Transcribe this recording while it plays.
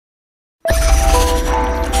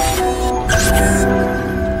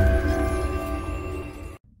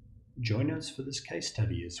notes for this case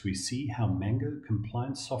study as we see how Mango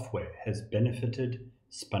compliance software has benefited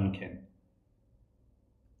SpunChem.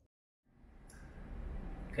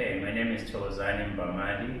 Okay, my name is Tozani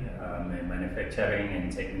Mbamadi. I'm a manufacturing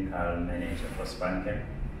and technical manager for SpunChem.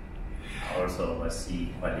 I also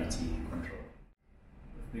oversee quality control.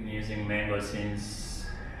 We've been using Mango since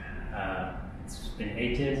it's been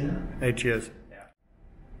 8 years now. 8 years. Yeah.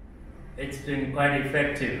 It's been quite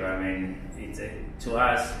effective. I mean, to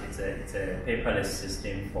us, it's a paperless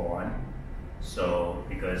system for one. So,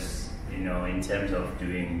 because in terms of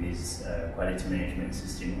doing these quality management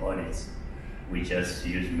system audits, we just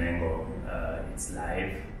use Mango. It's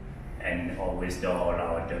live, and always store all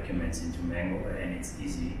our documents into Mango, and it's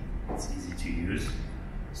easy. It's easy to use,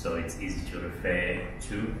 so it's easy to refer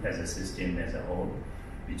to as a system as a whole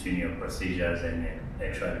between your procedures and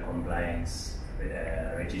actual compliance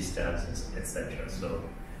registers, etc. So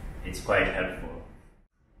it's quite helpful.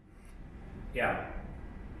 Yeah,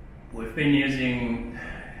 we've been using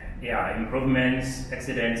improvements,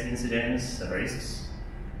 accidents, incidents, risks,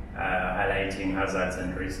 highlighting hazards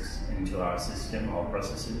and risks into our system or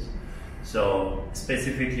processes. So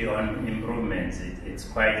specifically on improvements, it's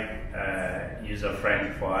quite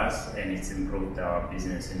user-friendly for us, and it's improved our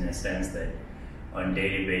business in a sense that on a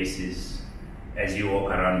daily basis, as you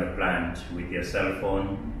walk around the plant with your cell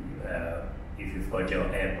phone, if you've got your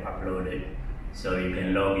app uploaded, so you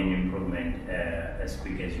can log in improvement as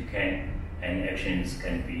quick as you can, and actions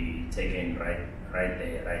can be taken right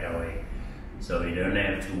there, right away. So you don't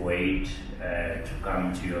have to wait to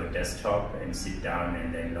come to your desktop and sit down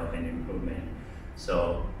and then log an improvement.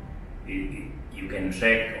 So you can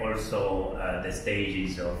track also the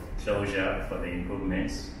stages of closure for the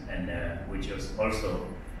improvements, and which is also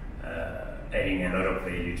adding a lot of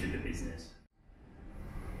value to the business.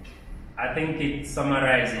 I think it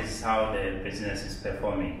summarizes how the business is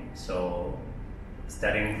performing. So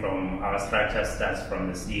starting from our structure starts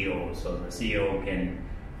from the CEO. So the CEO can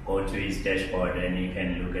go to his dashboard and he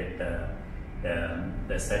can look at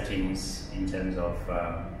the settings in terms of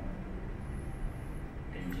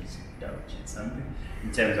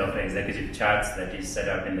in terms of executive charts that is set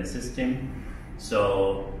up in the system.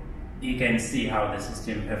 So he can see how the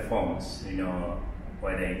system performs,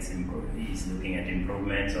 whether he's looking at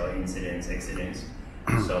improvements or incidents, accidents.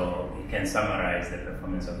 So he can summarize the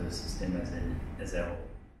performance of the system as a whole.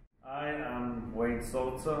 I am Wayne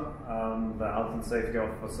Salter, the Health and Safety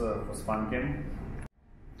Officer for SpunChem.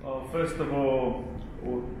 Well, first of all,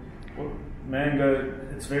 Mango,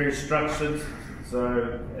 it's very structured,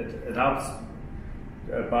 so it helps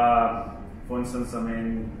by, for instance, on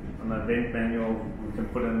the event manual, we can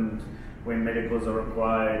put in when medicals are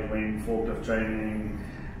required, when forklift training,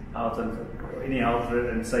 any health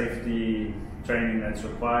and safety training that's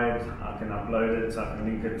required. I can upload it, I can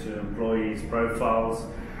link it to employees' profiles.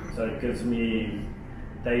 So it gives me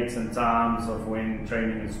dates and times of when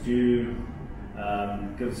training is due.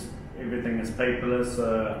 Gives everything is paperless,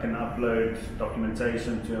 so I can upload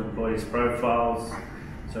documentation to employees' profiles.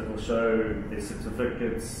 So it will show their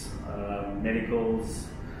certificates, medicals.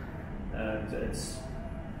 It's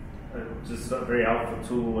just a very helpful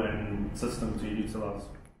tool and system to utilize.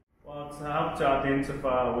 Well, it's helped to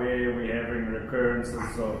identify where we're having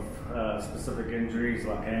recurrences of specific injuries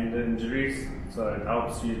like hand injuries. So it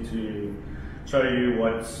helps you to show you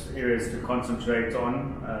what areas to concentrate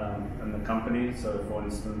on in the company. So for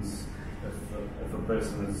instance, if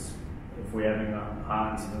we're having a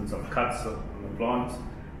high incidence of cuts on the plant,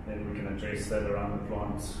 then we can address that around the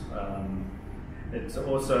plant. It's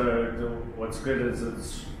also, what's good is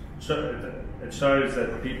it shows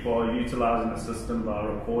that people are utilizing the system by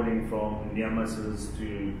recording from near misses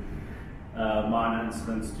to minor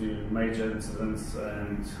incidents to major incidents,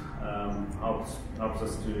 and helps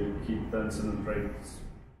us to keep the incident rates.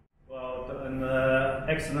 Well, in the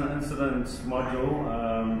accident incident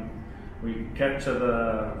module, we capture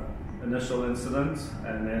the initial incident,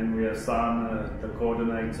 and then we assign the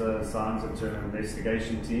coordinator assigns it to an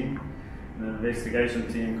investigation team. And the investigation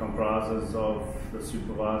team comprises of the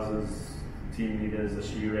supervisors, team leaders, the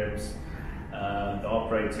SHEQ reps, the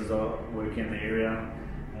operators are working in the area,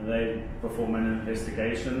 and they perform an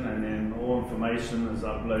investigation, and then all information is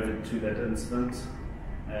uploaded to that incident.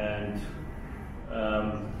 And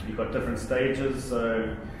you've got different stages,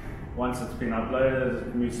 so once it's been uploaded,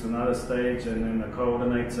 it moves to another stage, and then the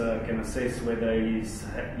coordinator can assess whether he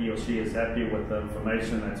or she is happy with the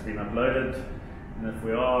information that's been uploaded. And if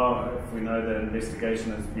we know the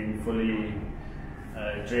investigation has been fully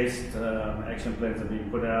addressed, action plans have been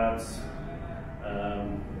put out,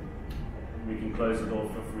 we can close it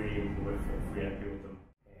off if we're happy with them.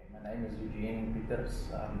 My My name is Eugene Peters.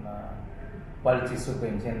 I'm Quality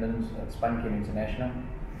Superintendent at SpunChem International.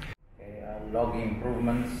 Okay, logging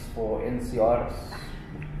improvements for NCRs,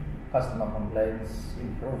 customer complaints,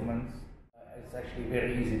 improvements. It's actually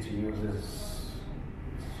very easy to use. It's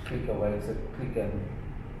click away, it's a click and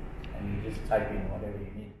you just type in whatever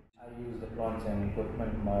you need. I use the plant and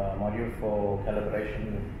equipment module for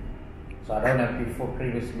calibration. So I don't have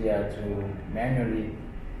previously I had to manually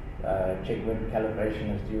check when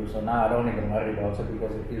calibration is due. So now I don't even worry about it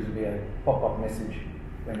because it gives me a pop-up message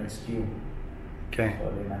when it's due. Okay.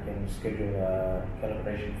 So then I can schedule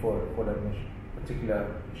calibration for the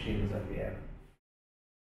particular machines that we have.